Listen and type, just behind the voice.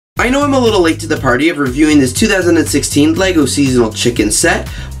I know I'm a little late to the party of reviewing this 2016 LEGO seasonal chicken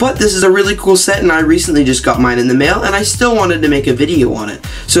set, but this is a really cool set and I recently just got mine in the mail and I still wanted to make a video on it.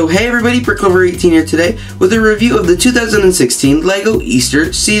 So hey everybody, Bricklover18 here today with a review of the 2016 LEGO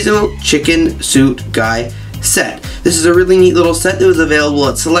Easter seasonal chicken suit guy set. This is a really neat little set that was available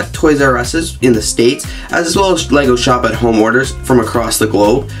at select Toys R Us's in the States, as well as LEGO shop at home orders from across the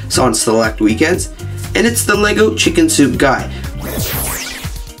globe, so on select weekends. And it's the LEGO Chicken Soup Guy.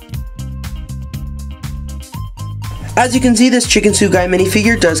 As you can see, this Chicken Soup Guy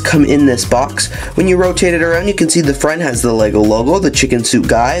minifigure does come in this box. When you rotate it around, you can see the front has the LEGO logo, the Chicken Soup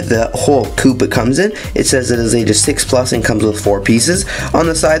Guy, the whole coupe it comes in. It says it is ages 6+ and comes with 4 pieces. On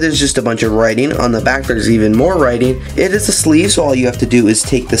the side there's just a bunch of writing. On the back there's even more writing. It is a sleeve, so all you have to do is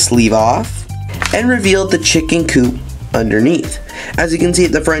take the sleeve off and reveal the chicken coop underneath. As you can see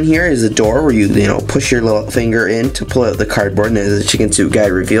at the front here is a door where you push your little finger in to pull out the cardboard, and there's a Chicken Soup Guy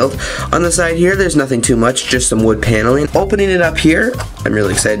revealed. On the side here there's nothing too much, just some wood paneling. Opening it up here, I'm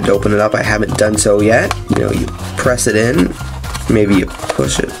really excited to open it up. I haven't done so yet. You press it in, maybe you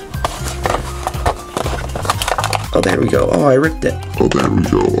push it. Oh, there we go. Oh, I ripped it. Oh, there we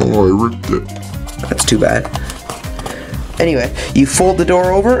go. Oh, I ripped it. That's too bad. Anyway, you fold the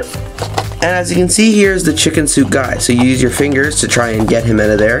door over, and as you can see, here's the Chicken Soup Guy. So you use your fingers to try and get him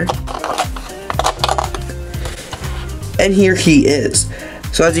out of there. And here he is.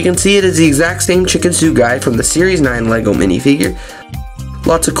 So as you can see, it is the exact same Chicken Soup Guy from the Series 9 LEGO minifigure.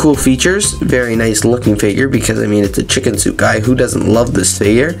 Lots of cool features. Very nice looking figure because, I mean, it's a Chicken Soup Guy. Who doesn't love this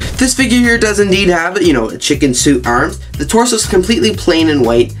figure? This figure here does indeed have, chicken suit arms. The torso is completely plain and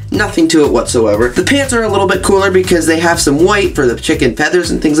white. Nothing to it whatsoever. The pants are a little bit cooler because they have some white for the chicken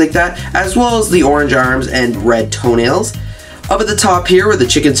feathers and things like that, as well as the orange arms and red toenails. Up at the top here where the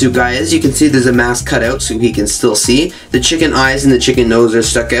Chicken Soup Guy is, you can see there's a mask cut out so he can still see. The chicken eyes and the chicken nose are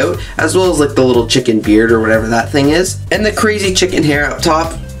stuck out, as well as like the little chicken beard or whatever that thing is. And the crazy chicken hair up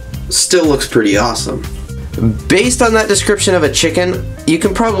top still looks pretty awesome. Based on that description of a chicken, you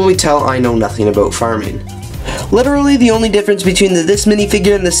can probably tell I know nothing about farming. Literally the only difference between this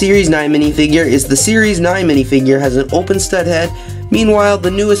minifigure and the Series 9 minifigure is the Series 9 minifigure has an open stud head, meanwhile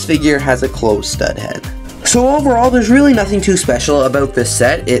the newest figure has a closed stud head. So overall, there's really nothing too special about this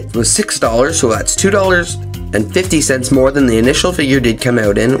set. It was $6, so that's $2.50 more than the initial figure did come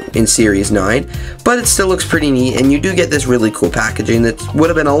out in Series 9, but it still looks pretty neat, and you do get this really cool packaging that would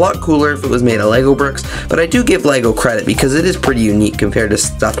have been a lot cooler if it was made of Lego bricks, but I do give Lego credit because it is pretty unique compared to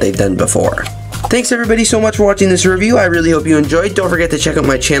stuff they've done before. Thanks everybody so much for watching this review. I really hope you enjoyed. Don't forget to check out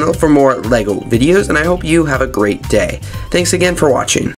my channel for more Lego videos, and I hope you have a great day. Thanks again for watching.